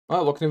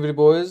Alright, welcome to the video,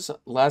 boys.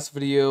 Last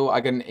video, I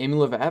got an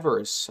Amulet of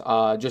Avarice,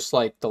 just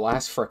like the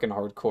last frickin'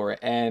 hardcore,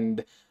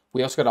 and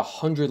we also got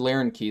 100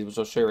 Laren keys, which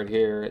I'll share right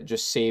here.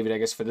 Just saved, I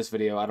guess, for this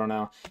video, I don't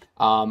know.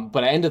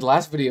 But I ended the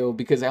last video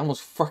because I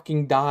almost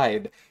fucking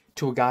died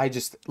to a guy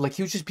just, like,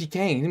 he was just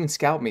PKing, he didn't even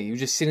scout me. He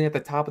was just sitting at the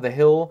top of the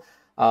hill.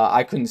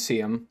 I couldn't see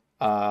him.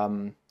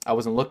 I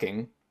wasn't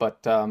looking, but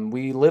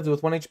we lived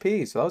with 1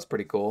 HP, so that was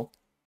pretty cool.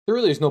 There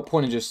really is no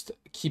point in just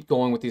keep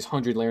going with these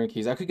 100 Laren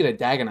keys. I could get a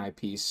Dagonite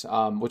piece,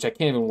 which I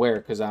can't even wear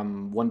because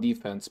I'm 1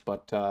 defense,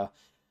 but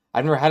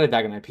I've never had a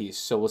Dagonite piece,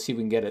 so we'll see if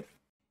we can get it.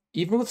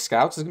 Even with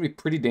scouts, it's going to be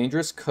pretty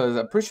dangerous because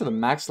I'm pretty sure the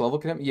max level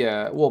can hit me.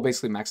 Yeah, well,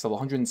 basically max level,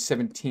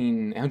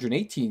 117,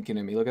 118 can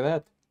hit me. Look at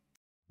that.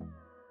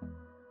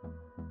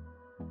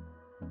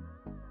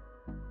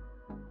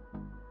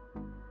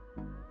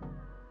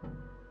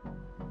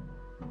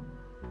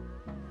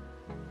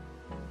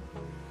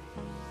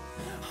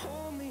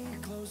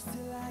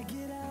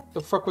 The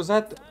fuck was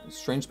that?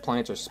 Strange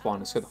plants are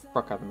spawning. Scare the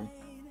fuck out of me.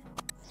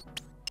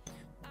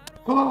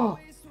 Oh,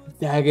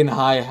 Dagon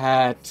High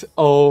hat.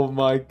 Oh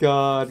my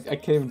god. I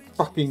can't even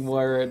fucking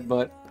wear it,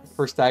 but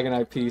first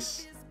Dagonite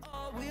piece.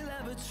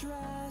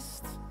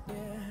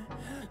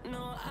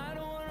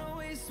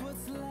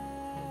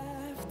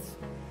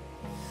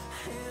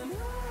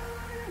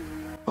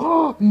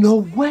 Oh, no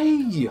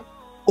way!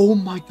 Oh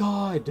my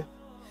god.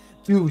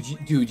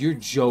 Dude, you're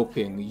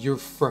joking. You're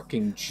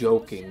freaking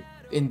joking.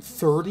 In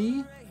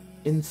 30?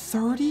 In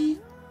 30?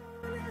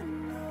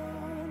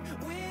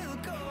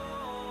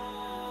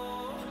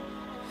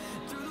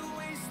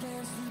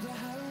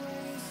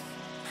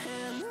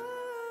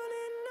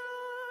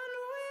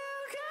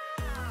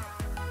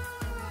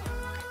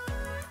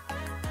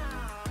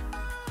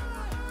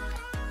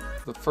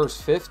 The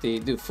first 50?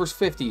 Dude, first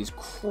 50 is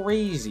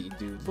crazy,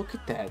 dude. Look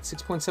at that.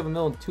 6.7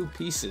 mil in 2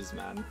 pieces,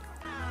 man.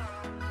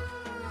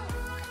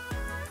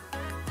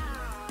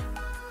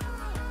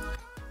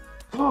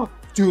 Oh,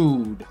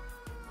 dude.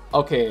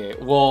 Okay,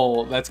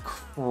 well, that's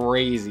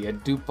crazy. A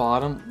dupe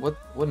bottom?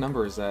 What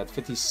number is that?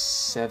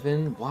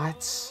 57?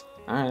 What?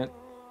 Alright.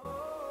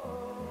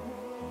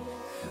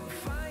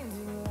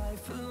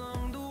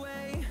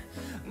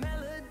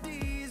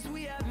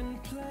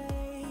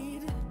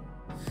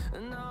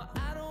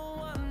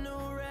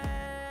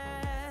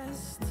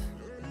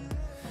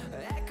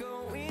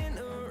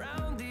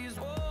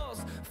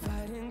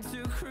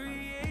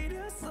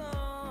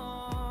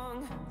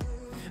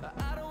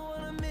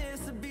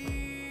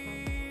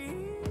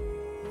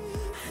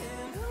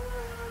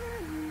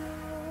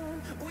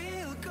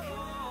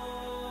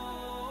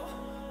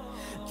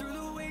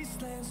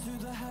 Through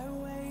the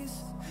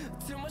highways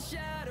till my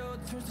shadow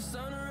turns to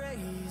sun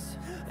rays,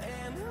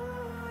 and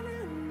on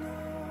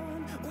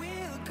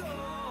we'll go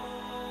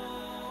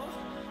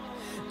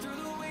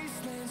through the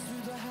wastelands,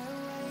 through the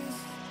highways,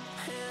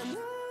 and we'll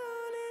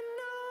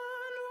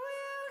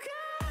go.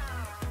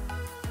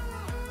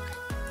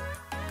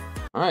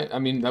 All right, I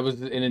mean, that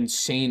was an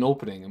insane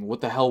opening. I mean,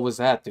 what the hell was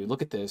that, dude?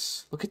 Look at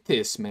this. Look at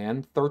this,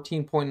 man.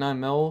 13.9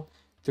 mil.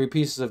 3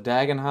 pieces of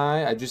Dagon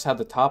High. I just have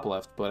the top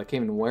left, but I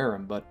can't even wear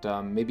them. But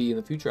maybe in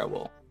the future I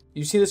will.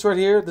 You see this right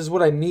here? This is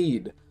what I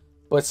need.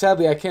 But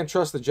sadly, I can't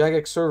trust the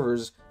Jagex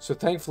servers, so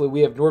thankfully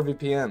we have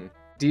NordVPN.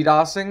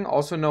 DDoSing,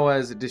 also known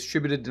as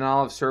distributed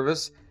denial of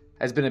service,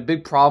 has been a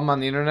big problem on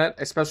the internet,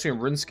 especially in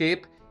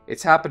RuneScape.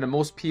 It's happened to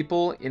most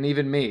people, and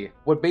even me.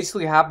 What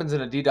basically happens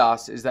in a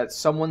DDoS is that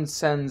someone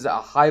sends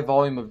a high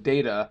volume of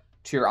data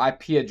to your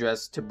IP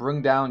address to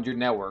bring down your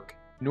network.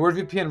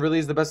 NordVPN really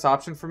is the best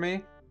option for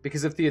me,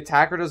 because if the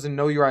attacker doesn't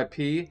know your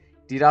IP,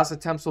 DDoS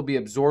attempts will be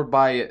absorbed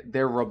by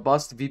their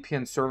robust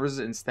VPN servers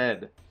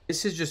instead.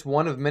 This is just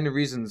one of many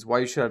reasons why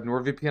you should have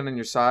NordVPN on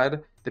your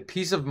side. The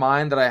peace of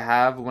mind that I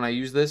have when I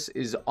use this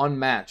is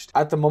unmatched.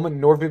 At the moment,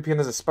 NordVPN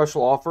has a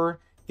special offer.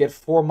 Get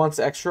 4 months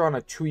extra on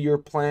a 2-year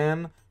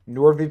plan.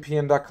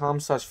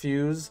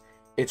 NordVPN.com/fuse.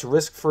 It's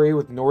risk-free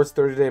with Nord's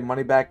 30-day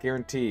money-back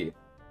guarantee.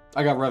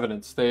 I got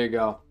Revenants. There you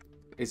go.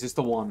 Is this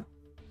the one?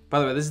 By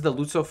the way, this is the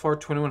loot so far,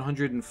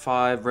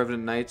 2105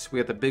 Revenant Knights. We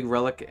got the Big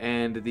Relic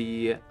and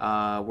the,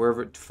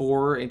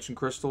 4 Ancient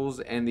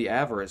Crystals and the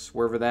Avarice,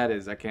 wherever that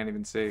is. I can't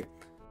even see.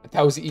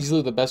 That was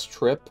easily the best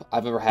trip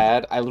I've ever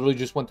had. I literally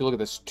just went through, look at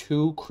this,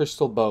 2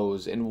 crystal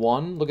bows in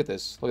one. Look at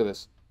this,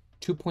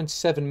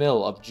 2.7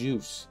 mil of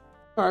juice.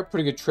 Alright,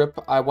 pretty good trip.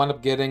 I wound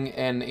up getting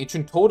an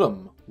Ancient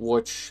Totem,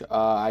 which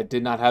I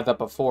did not have that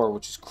before,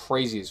 which is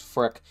crazy as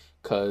frick,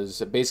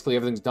 because basically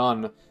everything's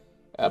done.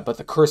 But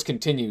the curse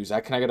continues.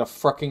 Can I get a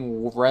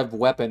fucking Rev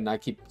weapon? I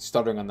keep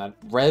stuttering on that.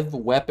 Rev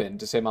weapon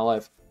to save my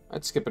life.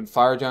 Alright, skipping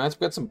Fire Giants.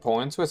 We got some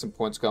points. We got some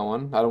points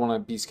going. I don't want to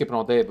be skipping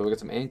all day, but we got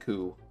some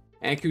Anku.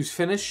 Anku's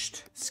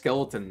finished.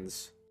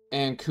 Skeletons.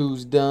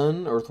 Anku's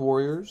done. Earth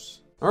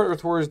Warriors. Alright,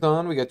 Earth Warriors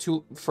done. We got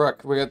 2...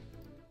 Frick. We got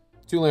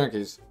 2 Laren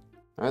keys.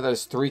 Alright, that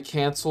is 3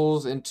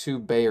 cancels into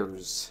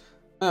bears.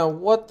 Now,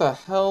 what the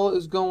hell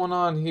is going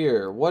on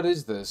here? What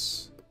is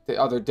this? The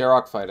other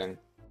Darok fighting.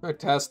 Alright,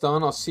 task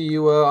done. I'll see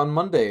you on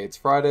Monday. It's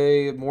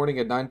Friday morning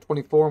at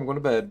 9:24. I'm going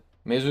to bed.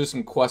 May as well do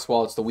some quests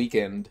while it's the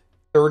weekend.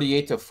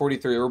 38 to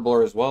 43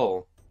 Herblore as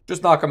well.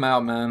 Just knock him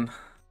out, man.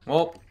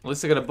 Well, at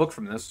least I got a book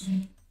from this.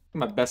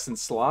 My best in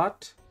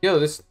slot. Yo,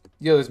 this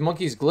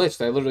monkey's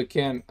glitched. I literally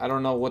can't. I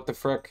don't know what the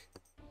frick.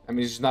 I mean,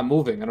 he's just not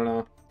moving. I don't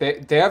know. They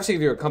obviously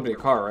give you a company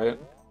car, right?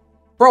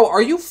 Bro,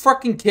 are you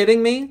fucking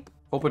kidding me?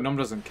 Hope a gnome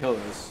doesn't kill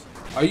this.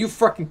 Are you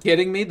fucking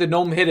kidding me? The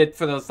gnome hit it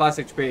for the last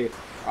HP.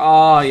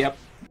 Oh, yep.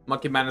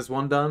 Monkey Man is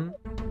 1 done.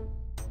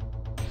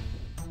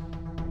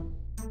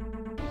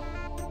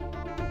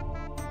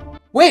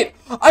 Wait,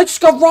 I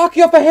just got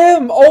Rocky off of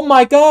him. Oh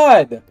my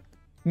god.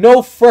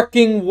 No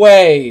freaking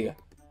way.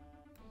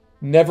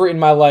 Never in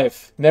my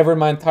life. Never in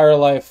my entire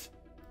life.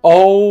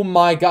 Oh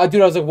my god.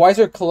 Dude, I was like, why is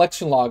there a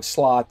collection log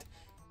slot?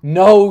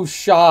 No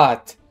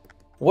shot.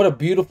 What a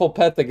beautiful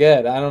pet to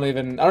get. I don't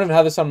even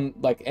have this on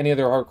like any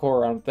other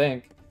hardcore, I don't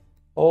think.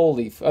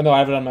 Holy oh no, I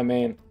have it on my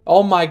main.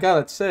 Oh my god,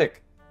 that's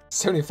sick.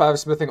 75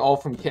 smithing all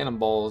from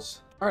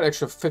cannonballs. Alright,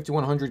 extra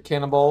 5100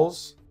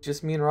 cannonballs.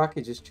 Just me and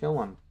Rocky just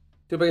chilling.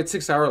 Dude, I get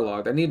 6-hour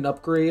logged. I need an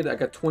upgrade. I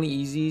got 20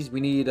 easies. We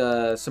need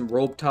some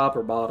rope top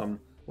or bottom.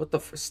 What the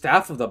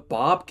staff of the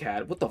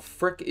bobcat? What the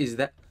frick is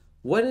that?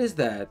 What is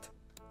that?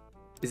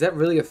 Is that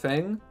really a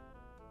thing?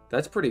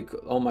 That's pretty cool.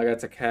 Oh my god,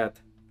 it's a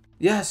cat.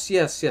 Yes.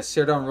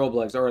 Stare down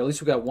Roblex. Alright, at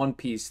least we got one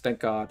piece. Thank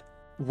god.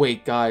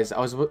 Wait, guys. I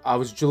was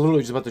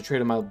literally just about to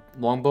trade in my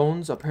long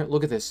bones. Apparently,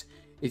 look at this.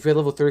 If you had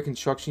level 30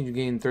 construction, you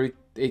gain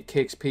 38k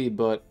XP,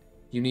 but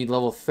you need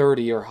level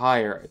 30 or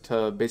higher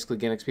to basically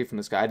gain XP from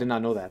this guy. I did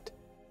not know that.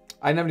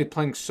 I didn't have any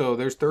planks, so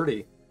there's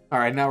 30.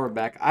 Alright, now we're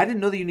back. I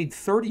didn't know that you need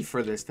 30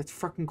 for this. That's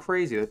fucking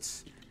crazy.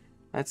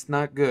 That's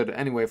not good.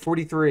 Anyway,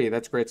 43.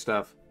 That's great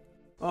stuff.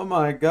 Oh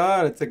my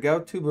god, it's a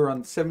gout tuber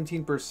on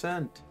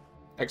 17%.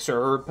 Extra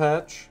herb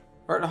patch.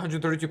 Alright,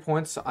 132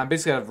 points. I'm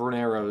basically out of rune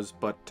arrows,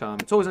 but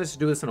it's always nice to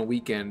do this on a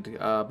weekend.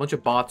 A bunch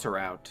of bots are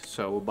out,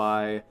 so we'll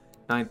buy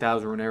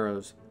 9,000 rune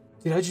arrows.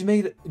 Dude, I just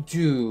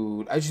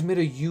made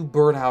a U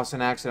birdhouse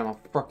in accident. I'm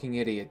a fucking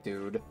idiot,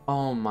 dude.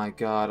 Oh my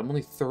god, I'm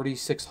only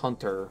 36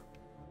 hunter.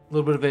 A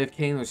little bit of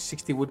AFK, there's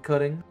 60 wood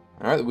cutting.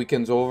 Alright, the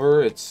weekend's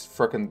over. It's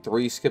freaking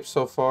 3 skips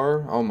so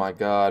far. Oh my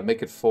god,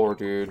 make it 4,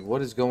 dude.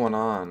 What is going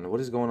on? What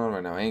is going on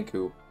right now?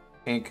 Anku.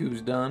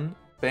 Anku's done.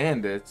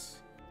 Bandits.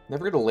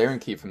 Never get a Laren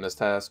key from this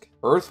task.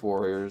 Earth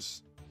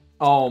Warriors.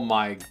 Oh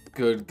my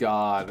good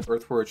god.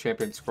 Earth Warrior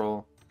Champion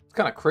Scroll. It's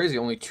kind of crazy.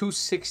 Only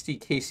 260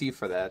 KC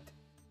for that.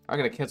 I'm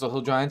gonna cancel Hill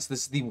Giants.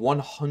 This is the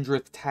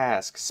 100th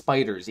task.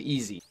 Spiders,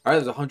 easy. Alright,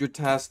 there's 100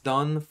 tasks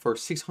done for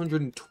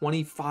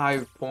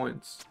 625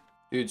 points.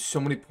 Dude, so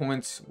many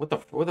points. What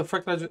the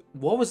frick did I just...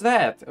 What was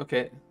that?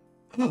 Okay.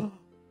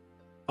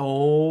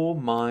 Oh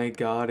my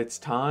god, it's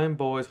time,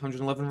 boys.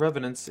 111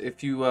 Revenants.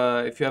 If you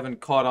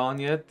haven't caught on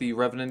yet, the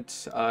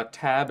Revenant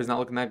tab is not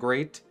looking that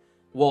great.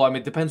 Well, I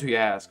mean, it depends who you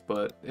ask,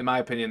 but in my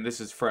opinion,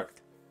 this is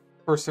fricked.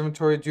 First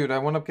inventory, dude, I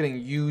wound up getting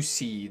U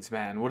seeds,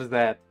 man. What is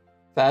that?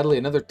 Sadly,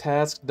 another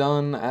task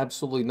done.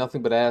 Absolutely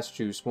nothing but ass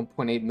juice.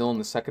 1.8 mil in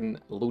the second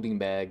looting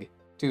bag.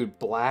 Dude,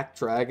 black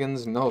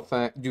dragons, no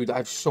thank. Dude, I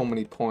have so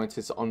many points.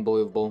 It's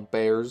unbelievable.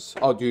 Bears.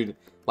 Oh, dude,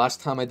 last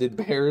time I did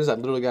bears, I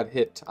literally got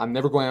hit. I'm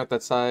never going out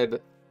that side.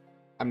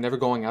 I'm never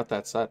going out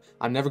that side.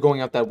 I'm never going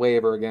out that way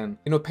ever again.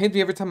 You know, it pains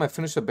me every time I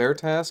finish a bear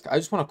task. I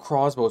just want a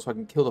crossbow so I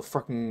can kill the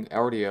fucking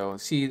Ardio.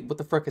 See, what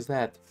the frick is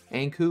that?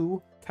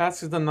 Anku?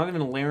 Task is done, not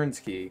even a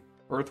Laren's key.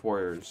 Earth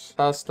Warriors.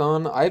 Task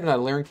done. I haven't had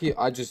a Laren key.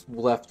 I just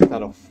left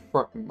without a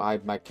frick.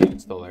 My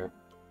key's still there.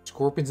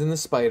 Scorpions and the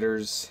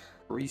spiders.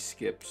 3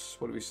 skips.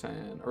 What are we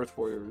saying? Earth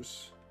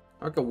Warriors.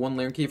 I got 1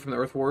 Laren key from the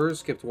Earth Warriors.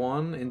 Skipped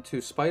 1 into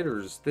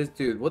spiders. This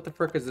dude, what the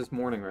frick is this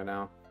morning right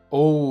now?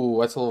 Oh,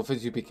 that's a level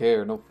 50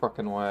 PK. No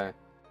fucking way.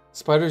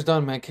 Spiders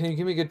done, man. Can you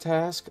give me a good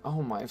task?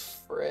 Oh my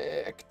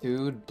frick,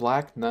 dude.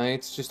 Black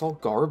Knights. Just all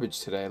garbage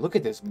today. Look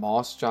at this.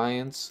 Moss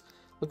Giants.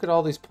 Look at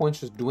all these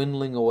points just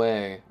dwindling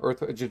away.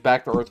 Just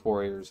back to Earth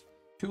Warriors.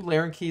 2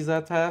 Laren keys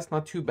that task.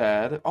 Not too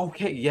bad.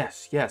 Okay,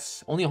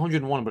 yes. Only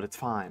 101, but it's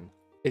fine.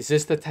 Is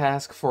this the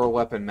task for a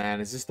weapon, man?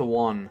 Is this the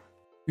one?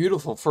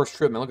 Beautiful first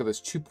trip, man. Look at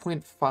this.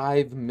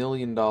 $2.5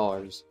 million.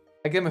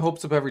 I get my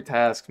hopes up every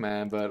task,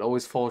 man, but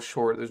always fall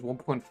short. There's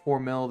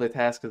 1.4 mil. The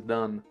task is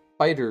done.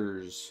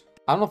 Fighters.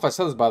 I don't know if I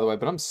said this, by the way,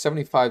 but I'm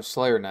 75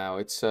 Slayer now.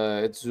 It's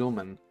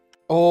zooming.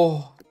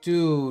 Oh,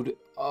 dude.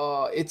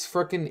 It's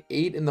freaking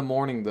 8 in the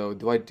morning, though.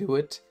 Do I do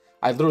it?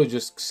 I literally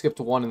just skipped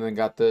 1 and then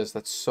got this.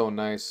 That's so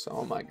nice.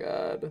 Oh, my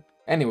God.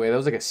 Anyway, that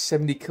was like a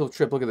 70 kill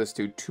trip. Look at this,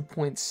 dude.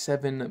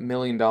 $2.7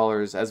 million.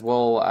 As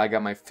well, I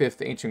got my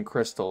 5th Ancient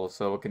Crystal,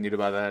 so what can you do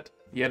about that?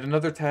 Yet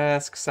another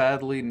task.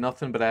 Sadly,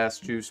 nothing but ass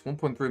juice.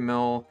 1.3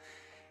 mil.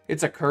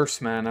 It's a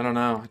curse, man. I don't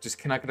know. I just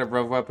cannot get a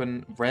rev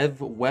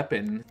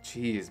weapon.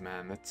 Jeez,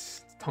 man.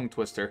 That's a tongue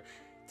twister.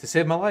 To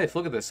save my life.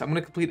 Look at this. I'm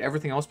going to complete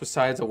everything else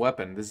besides a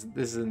weapon. This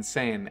is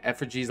insane.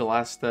 Effigy's the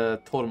last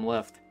totem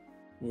left.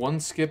 1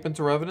 skip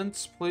into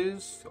Revenants,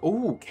 please.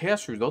 Oh,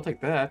 Chaos Roots. I'll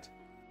take that.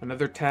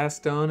 Another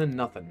task done and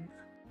nothing.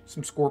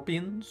 Some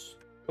Scorpions.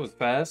 That was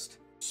fast.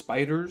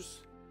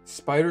 Spiders.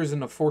 Spiders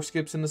into 4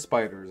 skips into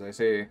Spiders. I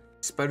say,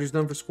 Spiders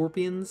done for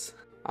Scorpions.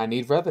 I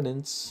need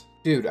Revenants.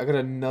 Dude, I got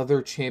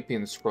another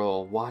Champion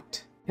Scroll.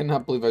 What?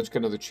 Cannot believe I just got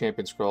another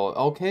Champion Scroll.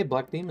 Okay,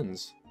 Black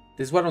Demons.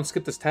 This is why I don't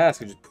skip this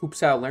task. It just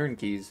poops out Laren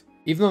keys.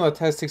 Even though that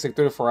task takes like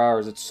 34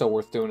 hours, it's so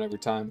worth doing every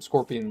time.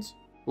 Scorpions.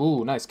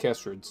 Ooh, nice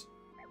Castrids.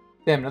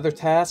 Damn, another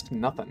task?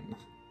 Nothing.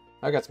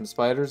 I got some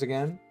spiders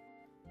again.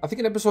 I think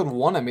in episode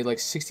 1 I made like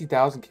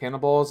 60,000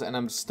 cannonballs, and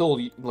I'm still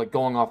like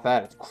going off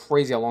that. It's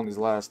crazy how long these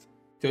last.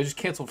 Dude, I just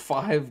canceled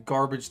 5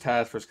 garbage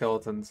tasks for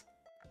skeletons.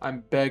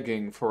 I'm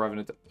begging for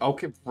Revenant.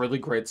 Okay, really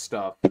great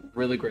stuff.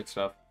 Really great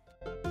stuff.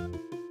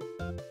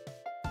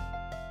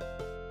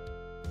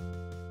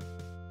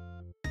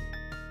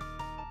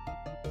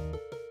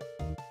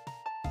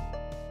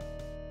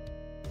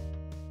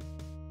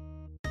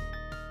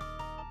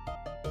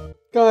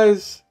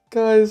 Guys,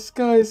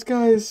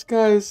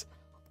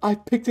 I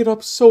picked it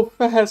up so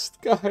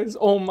fast, guys.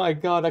 Oh my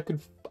god, I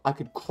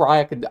could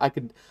cry. I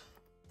could,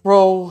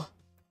 bro.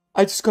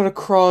 I just got a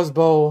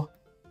crossbow.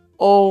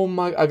 Oh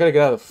my, I gotta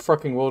get out of the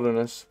fucking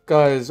wilderness.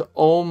 Guys,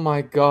 oh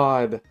my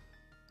god.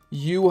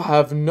 You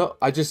have no,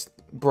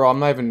 bro,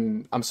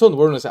 I'm still in the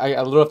wilderness. I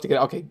literally have to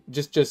get, okay,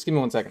 just give me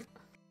 1 second.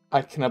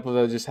 I cannot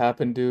believe that just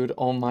happened, dude.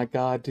 Oh my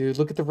god, dude.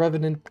 Look at the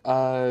Revenant,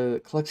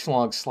 collection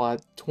log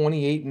slot.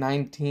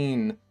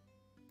 2819.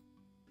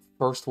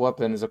 First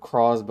weapon is a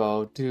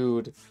crossbow,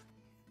 dude.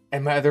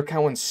 And my other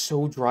account went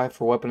so dry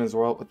for weapon as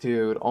well.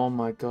 Dude, oh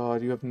my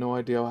god, you have no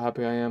idea how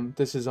happy I am.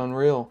 This is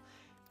unreal.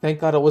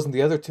 Thank god it wasn't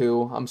the other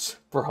two.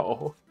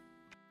 Bro.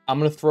 I'm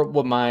gonna throw up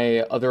what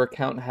my other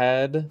account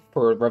had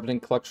for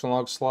Revenant collection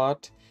log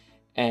slot.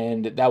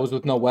 And that was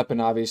with no weapon,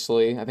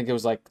 obviously. I think it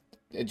was like,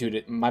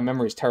 dude, my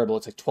memory is terrible.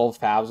 It's like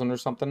 12,000 or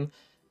something.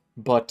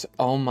 But,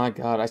 oh my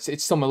god,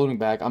 it's still my looting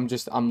bag. I'm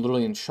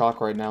literally in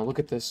shock right now. Look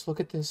at this,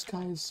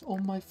 guys. Oh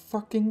my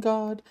fucking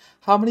god.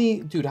 How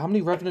many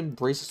Revenant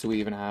bracelets do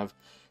we even have?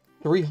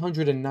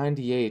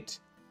 398.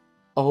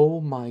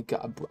 Oh my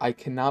god, I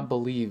cannot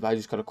believe I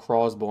just got a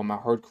crossbow on my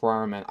hardcore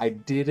Iron Man. I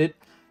did it.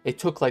 It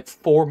took like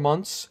 4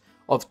 months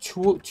of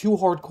two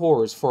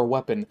hardcores for a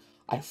weapon.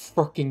 I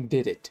fucking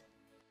did it.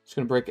 Just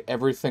gonna break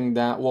everything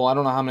down. Well, I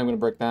don't know how many I'm gonna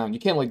break down. You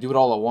can't like do it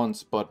all at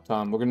once, but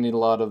we're gonna need a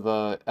lot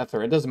of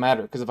ether. It doesn't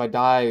matter because if I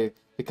die,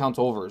 the count's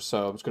over.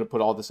 So I'm just gonna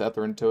put all this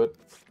ether into it.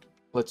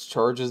 Let's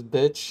charge this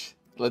bitch.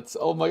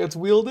 Oh my god, it's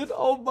wielded.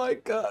 Oh my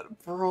god,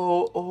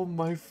 bro. Oh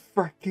my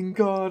freaking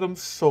god. I'm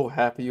so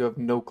happy. You have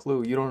no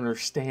clue. You don't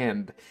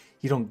understand.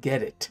 You don't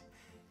get it.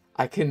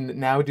 I can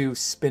now do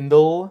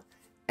Spindle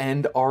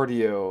and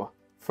Ardio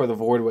for the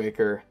Void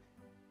Waker,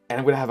 and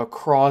I'm gonna have a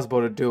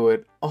crossbow to do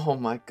it. Oh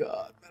my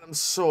god. I'm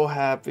so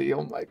happy,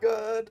 oh my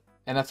god.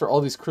 And after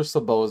all these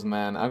crystal bows,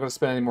 man, I'm not gonna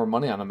spend any more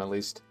money on them at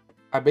least.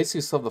 I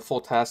basically still have the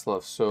full task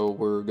left, so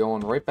we're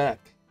going right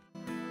back.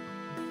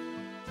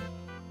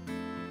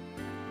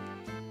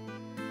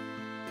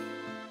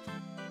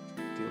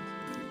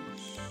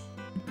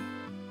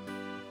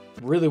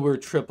 Really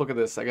weird trip, look at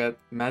this. I got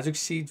magic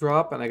seed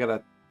drop and I got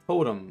a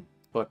totem,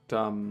 but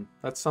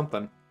that's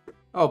something.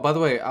 Oh, by the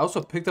way, I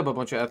also picked up a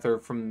bunch of ether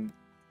from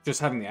just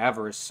having the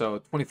avarice, so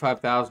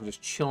 25,000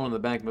 just chilling in the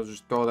bank. I'll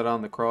just throw that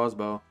on the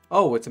crossbow.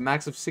 Oh, it's a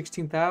max of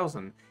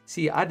 16,000.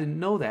 See, I didn't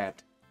know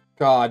that.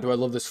 God, do I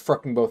love this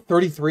fucking bow.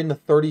 33 into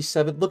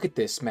 37. Look at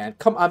this, man.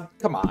 Come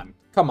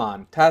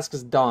on. Task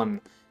is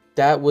done.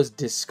 That was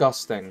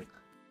disgusting.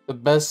 The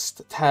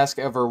best task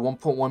ever.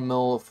 1.1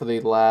 mil for the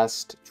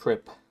last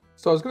trip.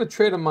 So I was gonna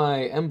trade in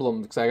my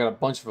emblems because I got a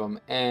bunch of them,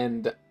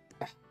 and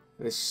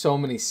there's so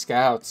many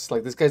scouts.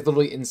 Like, this guy's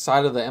literally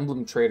inside of the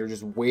emblem trader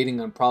just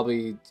waiting on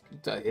probably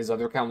his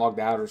other account logged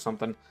out or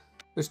something.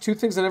 There's 2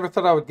 things I never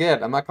thought I would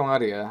get. I'm not gonna lie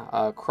to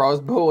you.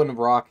 Crossbow and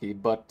Rocky.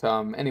 But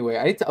anyway,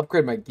 I need to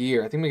upgrade my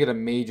gear. I think we get a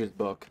mage's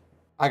book.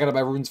 I gotta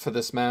buy runes for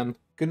this, man.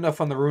 Good enough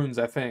on the runes,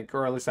 I think.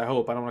 Or at least I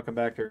hope. I don't want to come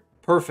back here.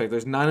 Perfect.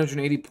 There's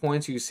 980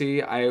 points, you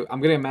see.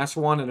 I'm getting a master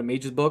wand and a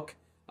mage's book.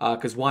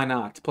 Because why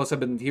not? Plus, I've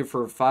been here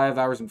for 5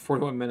 hours and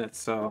 41 minutes,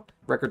 so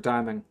record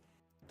timing.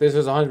 This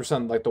is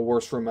 100% like the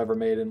worst room ever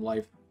made in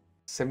life.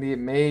 78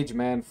 mage,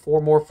 man. 4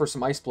 more for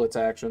some ice splits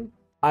action.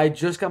 I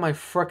just got my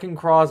freaking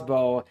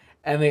crossbow,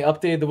 and they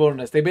updated the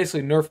wilderness. They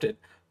basically nerfed it.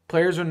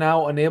 Players are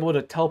now unable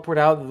to teleport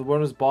out of the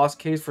wilderness boss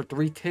caves for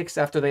 3 ticks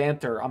after they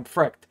enter. I'm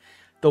fricked.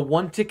 The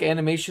 1 tick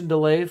animation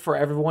delay for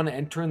everyone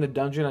entering the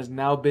dungeon has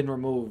now been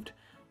removed.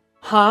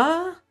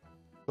 Huh?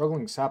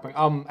 Struggling sapping.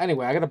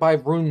 Anyway, I gotta buy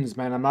runes,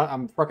 man.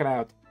 I'm freaking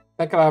out.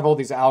 Thank God I have all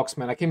these alks,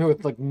 man. I came here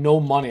with, like, no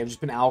money. I've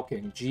just been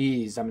alking.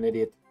 Jeez, I'm an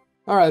idiot.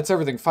 Alright, that's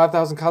everything.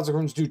 5,000 cosmic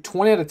runes. Dude,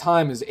 20 at a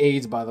time is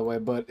AIDS, by the way,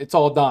 but it's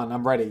all done.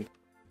 I'm ready.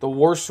 The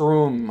worst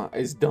room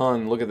is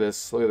done. Look at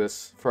this. Look at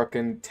this.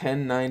 Fucking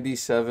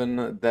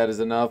 1097. That is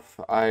enough.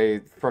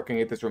 I fucking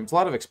hate this room. It's a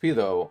lot of XP,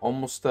 though.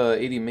 Almost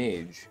 80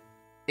 mage.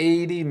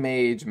 80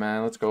 mage,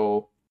 man. Let's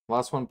go.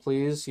 Last one,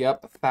 please.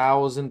 Yep,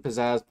 1,000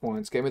 pizzazz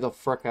points. Get me the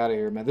frick out of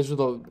here, man. This was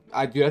the...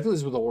 I think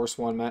this was the worst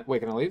one, man. Wait,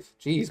 can I leave?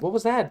 Jeez, what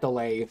was that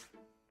delay?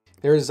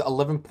 There's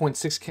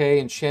 11.6k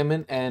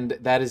enchantment, and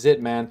that is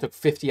it, man. It took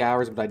 50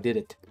 hours, but I did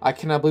it. I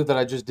cannot believe that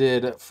I just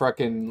did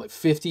frickin'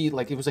 50...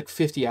 Like, it was like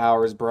 50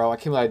 hours, bro. I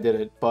can't believe I did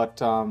it. But,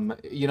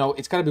 you know,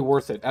 it's gotta be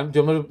worth it.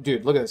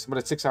 Dude, look at this. I'm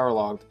at a 6-hour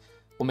logged.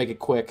 We'll make it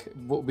quick.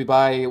 We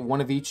buy one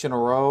of each in a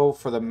row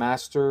for the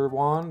Master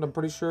Wand, I'm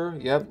pretty sure.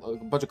 Yep, a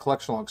bunch of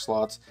collection log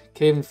slots.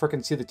 Can't even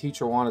freaking see the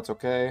Teacher Wand, it's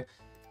okay.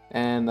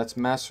 And that's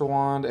Master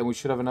Wand, and we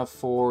should have enough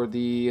for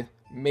the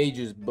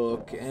Mage's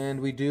Book. And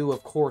we do,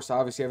 of course,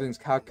 obviously everything's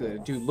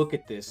calculated. Dude, look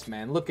at this,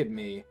 man. Look at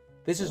me.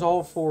 This is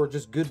all for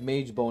just good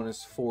mage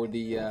bonus for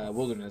the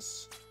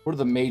Wilderness. What are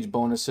the mage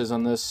bonuses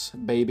on this,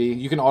 baby?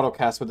 You can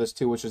auto-cast with this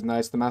too, which is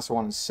nice. The Master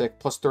Wand is sick.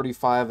 Plus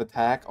 35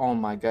 attack. Oh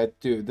my god,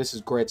 dude, this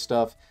is great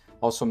stuff.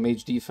 Also,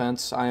 mage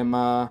defense. I'm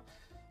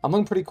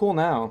looking pretty cool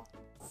now.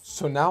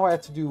 So now I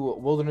have to do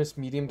Wilderness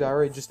Medium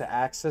Diary just to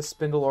access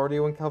Spindle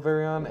Ardio and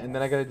Calvarion, and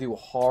then I gotta do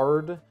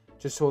Hard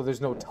just so there's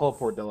no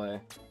teleport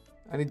delay.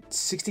 I need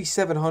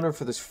 6,700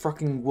 for this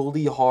fucking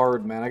Wildy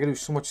Hard, man. I gotta do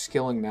so much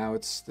skilling now.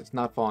 It's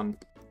not fun.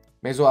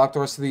 May as well out the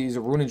rest of these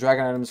Rune and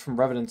Dragon items from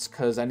Revenants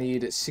because I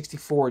need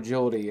 64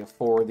 agility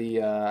for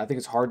the I think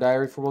it's Hard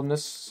Diary for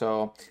Wilderness.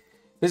 So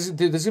this is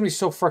gonna be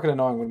so freaking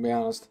annoying, to be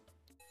honest.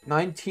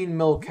 19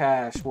 mil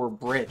cash. We're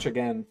rich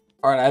again.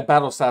 Alright, I have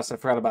battle stats I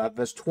forgot about.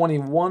 There's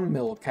 21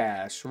 mil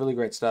cash. Really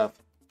great stuff.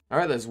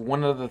 Alright, there's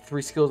one of the 3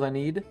 skills I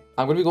need.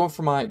 I'm going to be going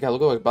for my... God,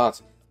 look at those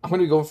bots. I'm going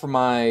to be going for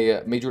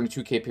my Major Rune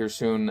 2 cape here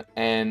soon.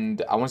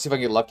 And I want to see if I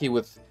can get lucky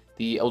with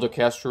the Elder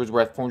Chaos Druids.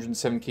 We're at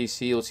 407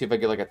 KC. Let's see if I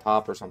get like a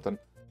top or something.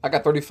 I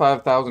got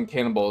 35,000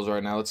 cannonballs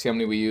right now. Let's see how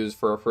many we use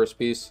for our first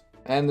piece.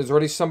 And there's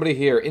already somebody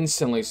here.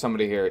 Instantly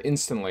somebody here.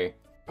 Instantly.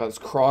 God, this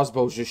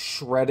crossbow's just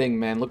shredding,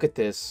 man. Look at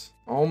this.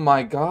 Oh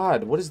my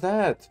god, what is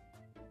that?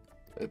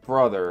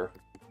 Brother.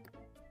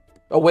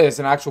 Oh wait, it's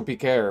an actual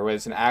PK. Wait,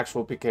 it's an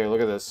actual PK. Look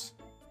at this.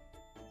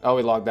 Oh,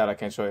 we logged out. I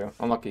can't show you.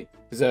 Unlucky.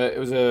 It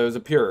was a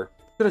pure.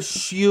 Got a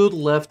shield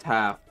left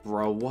half,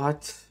 bro.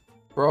 What?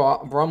 Bro,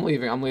 I'm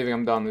leaving.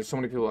 I'm done. There's so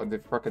many people. They're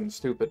fucking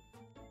stupid.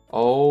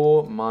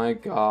 Oh my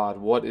god,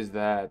 what is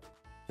that?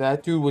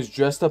 That dude was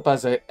dressed up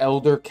as an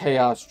Elder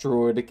Chaos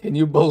Druid. Can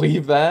you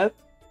believe that?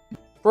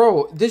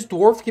 Bro, this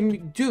dwarf gave me...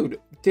 Dude,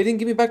 they didn't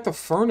give me back the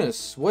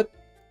furnace. What?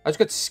 I just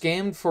got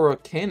scammed for a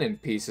cannon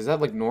piece. Is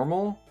that, like,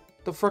 normal?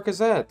 What the frick is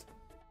that?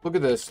 Look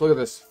at this. Look at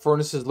this.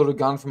 Furnace is literally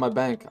gone from my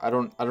bank. I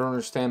don't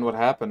understand what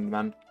happened,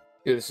 man.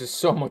 Dude, this is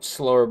so much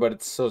slower, but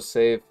it's so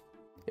safe.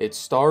 It's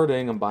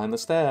starting. I'm buying the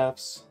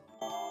staffs.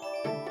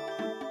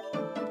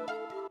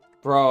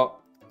 Bro.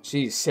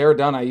 Jeez, Sarah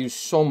Dunn, I use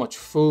so much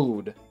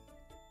food.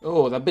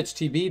 Oh, that bitch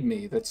TB'd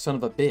me. That son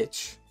of a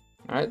bitch.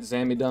 Alright,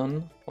 Zammy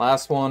done.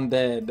 Last one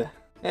dead.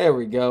 There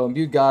we go.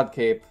 Imbued God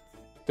Cape.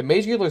 The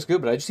Mage Gear looks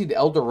good, but I just need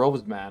Elder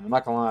Robes, man. I'm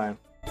not gonna lie.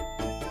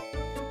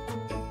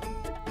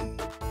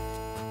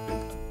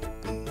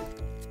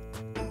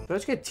 Did I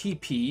just get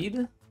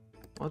TP'd?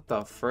 What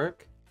the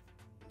frick?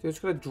 Dude, I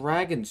just got a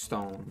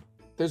Dragonstone.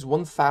 There's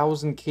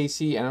 1,000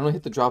 KC, and I only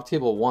hit the drop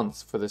table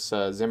once for this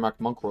Zamrock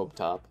Monk Robe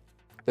top.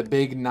 The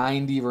big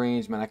 90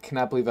 range, man. I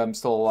cannot believe I'm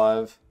still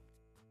alive.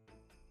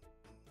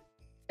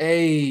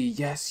 Hey,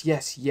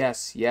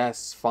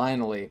 yes,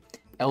 finally.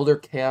 Elder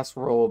Chaos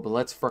Robe,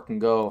 let's frickin'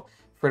 go.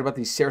 Forget about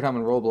these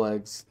Ceradon robe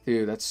legs.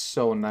 Dude, that's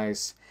so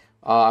nice.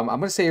 I'm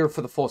gonna say here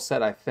for the full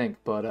set, I think,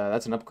 but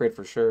that's an upgrade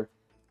for sure.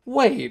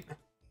 Wait!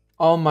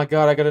 Oh my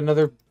god, I got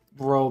another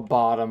robe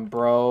bottom,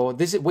 bro.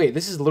 This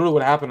is literally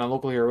what happened on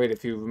Local Hero 8,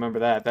 if you remember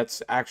that.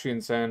 That's actually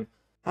insane.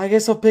 I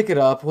guess I'll pick it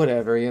up,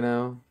 whatever, you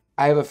know.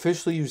 I have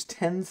officially used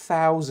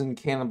 10,000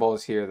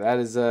 cannonballs here. That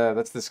is,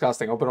 that's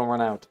disgusting. Hope I don't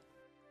run out.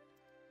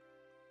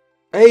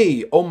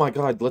 Hey! Oh my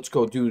god, let's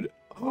go, dude.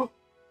 Oh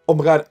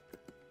my god.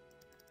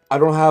 I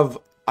don't have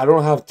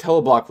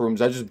teleblock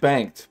rooms. I just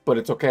banked, but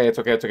it's okay.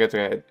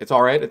 It's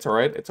all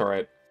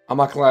right. I'm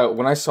not gonna lie.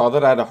 When I saw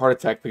that, I had a heart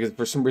attack because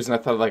for some reason I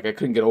thought like I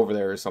couldn't get over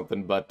there or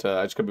something. But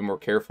I just gotta be more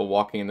careful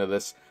walking into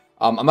this.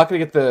 I'm not gonna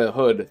get the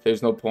hood.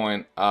 There's no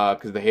point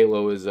because the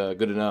halo is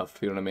good enough.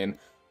 You know what I mean?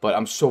 But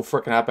I'm so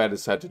freaking happy I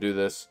decided to do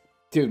this.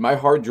 Dude, my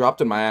heart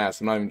dropped in my ass.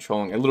 I'm not even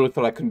trolling. I literally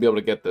thought I couldn't be able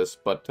to get this,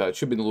 but it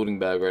should be in the looting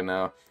bag right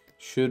now.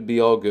 Should be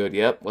all good.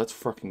 Yep, let's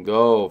freaking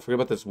go. Forget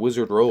about this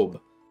wizard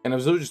robe. And I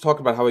was literally just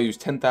talking about how I use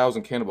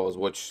 10,000 cannonballs,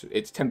 which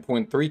it's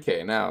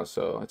 10.3k now,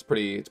 so it's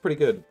pretty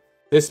good.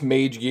 This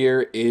mage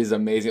gear is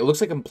amazing. It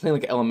looks like I'm playing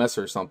like LMS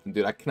or something,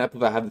 dude. I cannot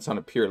believe I have this on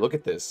a pure. Look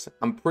at this.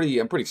 I'm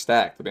pretty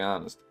stacked, to be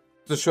honest.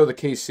 To show the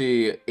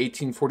KC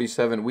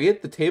 1847, we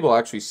hit the table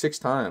actually 6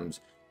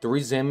 times. 3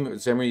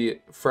 Zemi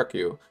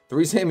Freku,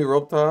 3 Zami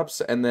robe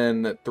tops, and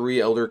then 3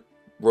 Elder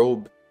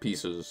robe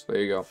pieces. There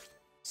you go.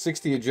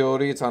 60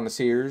 agility, it's on the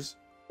Sears.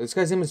 This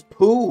guy's name is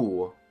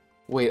Pooh.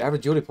 Wait, I have a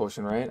agility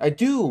potion, right? I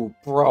do,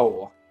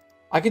 bro.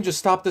 I can just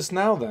stop this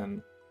now,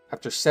 then.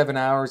 After 7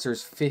 hours,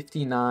 there's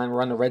 59.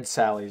 We're on the Red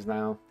Sallies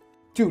now.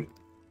 Dude,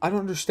 I don't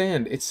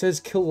understand. It says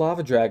kill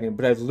Lava Dragon,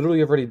 but I've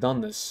literally already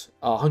done this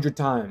 100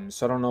 times,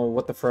 so I don't know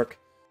what the frick.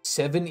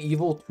 7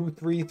 evil,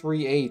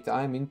 2338.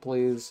 I'm in,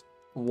 please.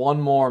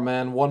 One more,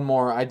 man. One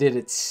more. I did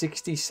it.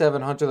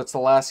 6,700. That's the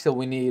last kill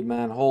we need,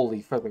 man.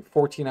 Holy fuck. Like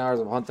 14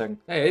 hours of hunting.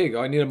 Hey, there you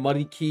go. I need a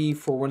muddy key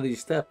for one of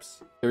these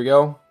steps. Here we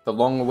go. The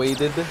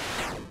long-awaited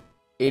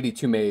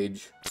 82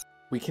 mage.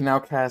 We can now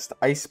cast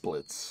Ice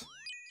Blitz.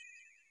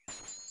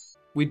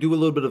 We do a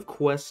little bit of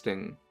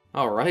questing.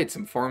 Alright,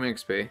 some farming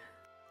XP.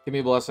 Give me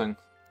a blessing.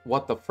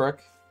 What the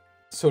frick?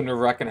 So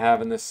nerve-wracking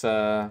having this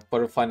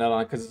butterfly nut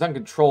on because it's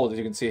uncontrolled as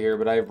you can see here,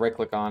 but I have right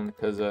click on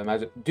because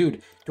imagine,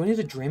 dude, do I need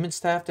a Draymond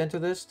staff to enter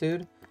this,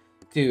 dude?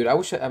 Dude, I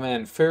wish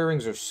man, fairy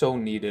rings are so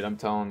needed, I'm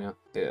telling you.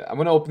 Yeah, I'm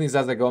gonna open these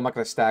as I go, I'm not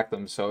gonna stack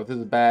them, so if this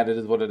is bad, it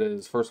is what it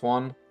is. First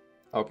one.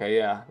 Okay,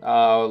 yeah.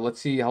 Let's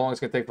see how long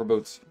it's gonna take for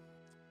boots.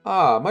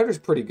 Ah, miter's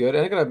pretty good,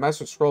 and I got a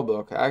master scroll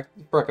book.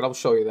 Frick it, I'll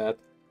show you that.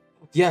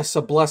 Yes,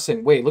 a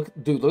blessing. Wait, look,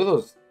 dude, look at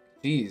those.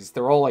 Jeez,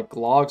 they're all like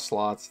log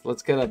slots.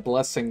 Let's get a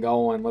blessing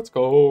going. Let's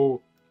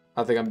go.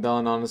 I think I'm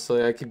done,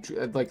 honestly. I keep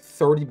like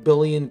 30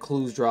 billion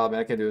clues dropping.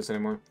 I can't do this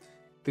anymore.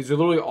 These are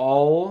literally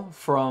all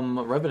from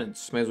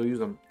Revenants. May as well use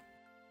them.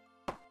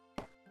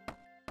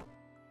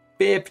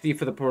 50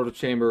 for the portal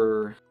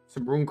chamber.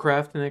 Some rune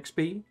crafting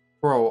XP.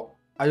 Bro,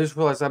 I just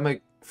realized I have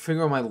my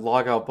finger on my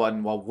logout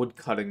button while wood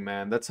cutting,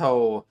 man. That's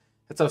how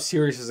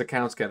serious this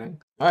account's getting.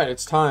 Alright,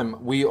 it's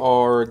time. We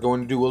are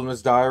going to do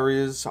Wilderness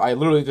Diaries. I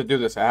literally need to do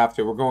this. I have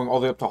to. We're going all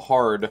the way up to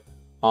hard.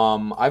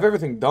 I have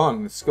everything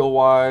done,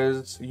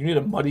 skill-wise. You need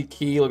a muddy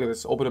key. Look at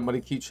this. Open a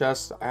muddy key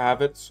chest. I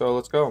have it, so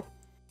let's go.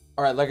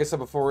 Alright, like I said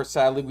before,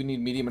 sadly, we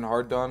need medium and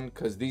hard done,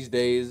 because these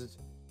days,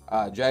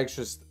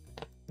 Jags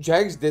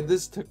did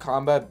this to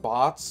combat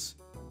bots,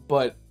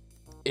 but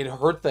it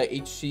hurt the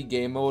HC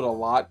game mode a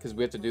lot, because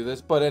we have to do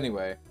this. But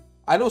anyway,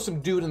 I know some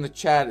dude in the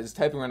chat is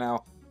typing right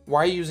now,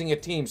 why are you using a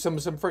team? Some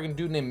freaking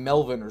dude named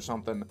Melvin or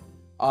something.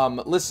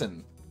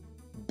 Listen,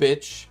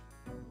 bitch.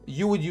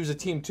 You would use a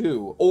team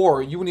too,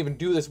 or you wouldn't even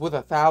do this with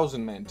a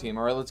 1,000-man team.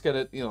 All right, let's get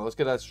it. Let's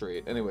get that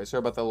straight. Anyway, sorry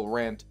about that little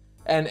rant.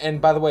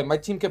 And by the way, my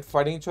team kept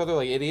fighting each other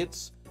like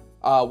idiots.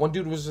 One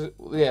dude was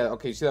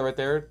okay. See that right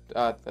there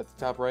at the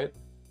top right.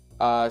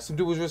 Some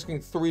dude was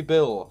risking 3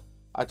 bill.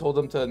 I told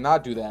him to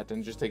not do that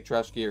and just take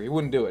trash gear. He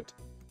wouldn't do it,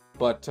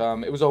 but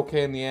it was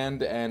okay in the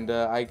end, and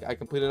I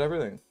completed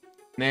everything.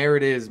 There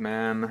it is,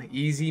 man.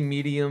 Easy,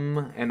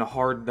 medium, and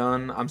hard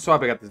done. I'm so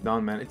happy I got this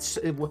done, man.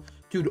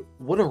 Dude,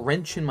 what a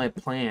wrench in my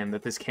plan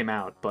that this came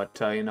out.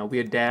 But, we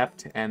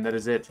adapt, and that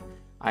is it.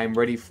 I am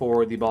ready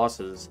for the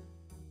bosses.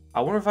 I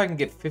wonder if I can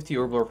get 50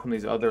 Herbler from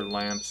these other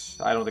lamps.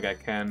 I don't think I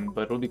can,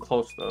 but it'll be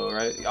close, though,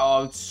 right?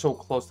 Oh, it's so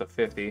close to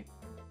 50.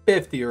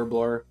 50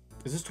 Herbler.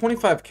 Is this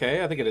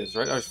 25k? I think it is,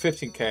 right? Or it's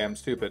 15k, I'm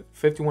stupid.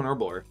 51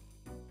 Herbler.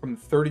 From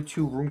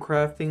 32 rune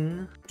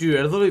crafting. Dude,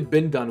 I've literally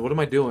been done. What am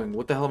I doing?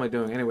 What the hell am I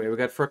doing? Anyway, we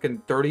got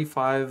frickin'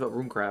 35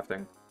 rune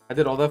crafting. I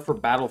did all that for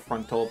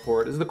Battlefront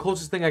teleport. This is the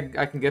closest thing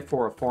I can get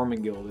for a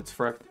farming guild. It's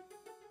frick.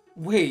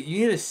 Wait,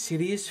 you need a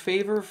Sidious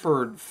favor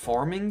for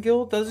farming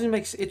guild? Doesn't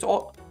make sense. It's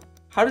all.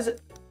 How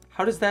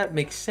does that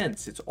make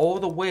sense? It's all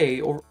the way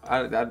over.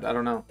 I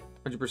don't know.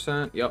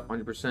 100%. Yep,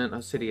 100%.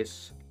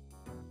 Sidious.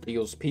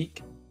 Eagles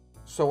Peak.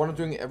 So what I'm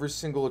doing every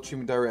single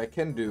achievement diary I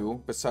can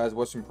do, besides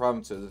Western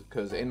Provinces,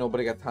 because ain't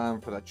nobody got time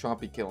for that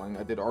chompy killing.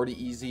 I did Arty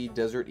easy,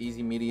 Desert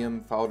easy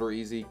medium, Fowler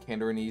easy,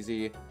 Kandarin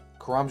easy,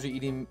 Karamja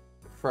easy,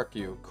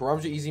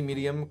 Karamja easy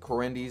medium,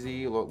 Korend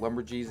easy,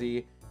 Lumberj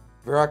easy,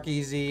 Virak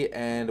easy,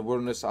 and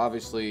Wilderness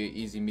obviously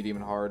easy, medium,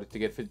 and hard to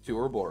get 52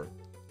 Herbler.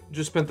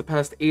 Just spent the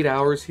past 8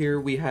 hours here.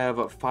 We have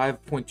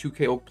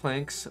 5.2k oak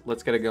planks.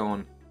 Let's get it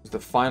going. It's the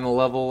final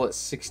level,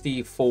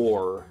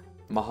 64.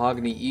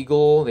 Mahogany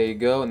Eagle, there you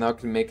go, and now I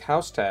can make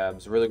house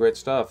tabs. Really great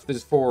stuff. This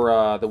is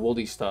for the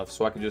Wildy stuff,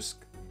 so I can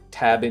just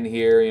tab in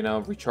here,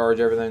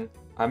 recharge everything.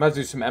 I'm about to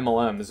do some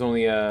MLM. There's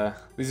only these are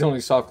the only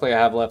soft clay I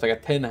have left. I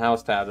got 10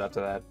 house tabs after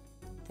that.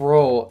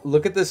 Bro,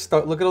 look at this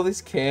stuff. Look at all these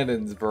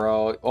cannons,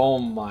 bro. Oh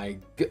my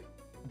god.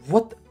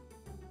 What?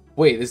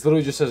 Wait, this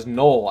literally just says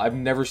null. I've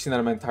never seen that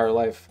in my entire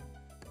life.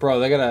 Bro,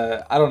 they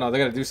gotta, I don't know, they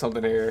gotta do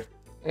something here.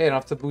 Hey,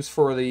 enough to boost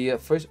for the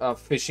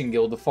fishing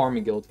guild, the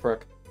farming guild,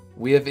 frick.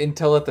 We have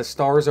intel that the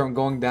stars aren't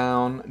going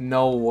down.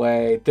 No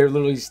way. They're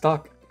literally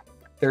stuck.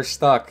 They're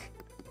stuck.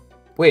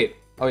 Wait.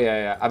 Oh,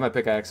 yeah. I have my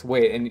pickaxe.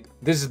 Wait, and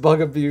this is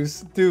bug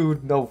abuse?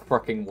 Dude, no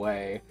fucking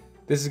way.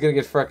 This is gonna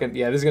get frickin'...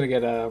 Yeah, this is gonna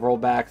get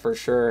rolled back for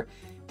sure.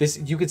 This,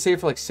 you could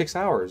save for like 6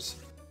 hours.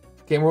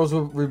 Game rules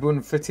will reboot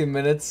in 15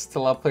 minutes to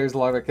allow players to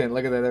log back in.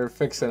 Look at that. They're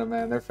fixing it,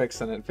 man. They're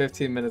fixing it.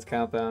 15 minutes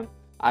countdown.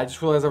 I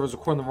just realized I was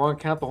recording the wrong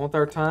count the whole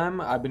entire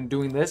time. I've been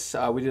doing this.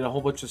 We did a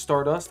whole bunch of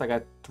Stardust. I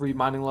got 3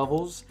 mining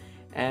levels.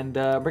 And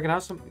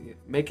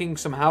making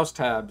some house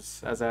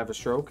tabs as I have a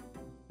stroke.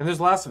 And there's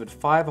lots of it.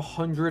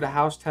 500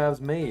 house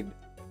tabs made.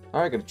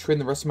 Alright, gotta trade in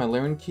the rest of my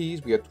Laren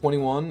keys. We got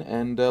 21,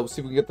 and we'll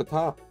see if we can get the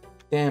top.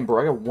 Damn,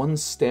 bro, I got 1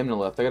 stamina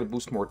left. I gotta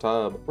boost more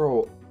tab.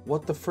 Bro,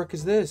 what the frick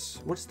is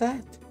this? What's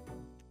that?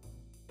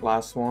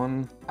 Last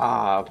one.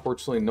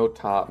 Fortunately no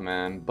top,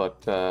 man.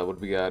 But what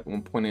do we got?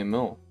 1.8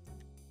 mil.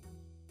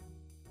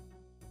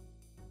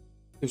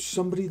 There's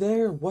somebody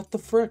there. What the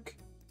frick?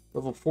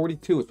 Level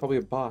 42. It's probably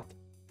a bot.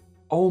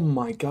 Oh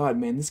my god,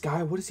 man. This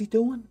guy, what is he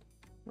doing?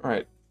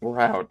 Alright, we're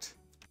out.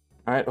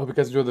 Alright, hope you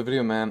guys enjoyed the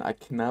video, man. I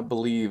cannot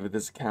believe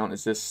this account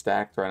is this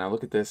stacked right now.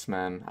 Look at this,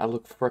 man. I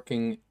look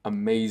freaking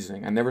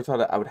amazing. I never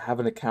thought I would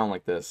have an account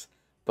like this.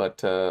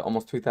 But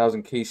almost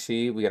 3,000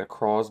 KC. We got a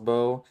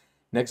crossbow.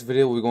 Next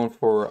video, we'll be going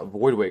for a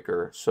Void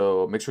Waker.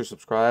 So make sure to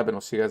subscribe, and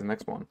I'll see you guys in the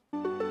next one.